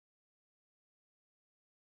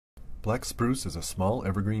Black spruce is a small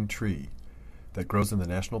evergreen tree that grows in the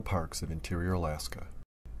national parks of interior Alaska.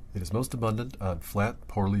 It is most abundant on flat,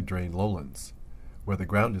 poorly drained lowlands, where the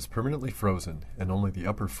ground is permanently frozen and only the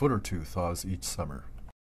upper foot or two thaws each summer.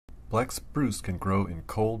 Black spruce can grow in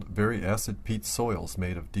cold, very acid peat soils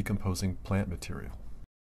made of decomposing plant material.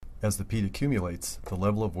 As the peat accumulates, the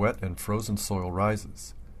level of wet and frozen soil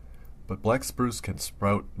rises, but black spruce can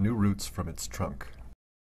sprout new roots from its trunk.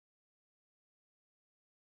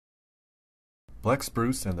 Black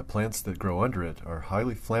spruce and the plants that grow under it are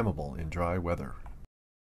highly flammable in dry weather.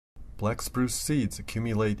 Black spruce seeds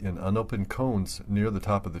accumulate in unopened cones near the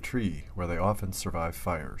top of the tree, where they often survive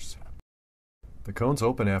fires. The cones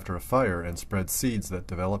open after a fire and spread seeds that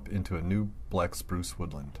develop into a new black spruce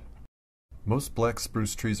woodland. Most black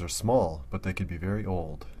spruce trees are small, but they can be very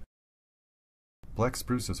old. Black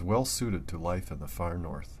spruce is well suited to life in the far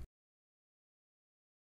north.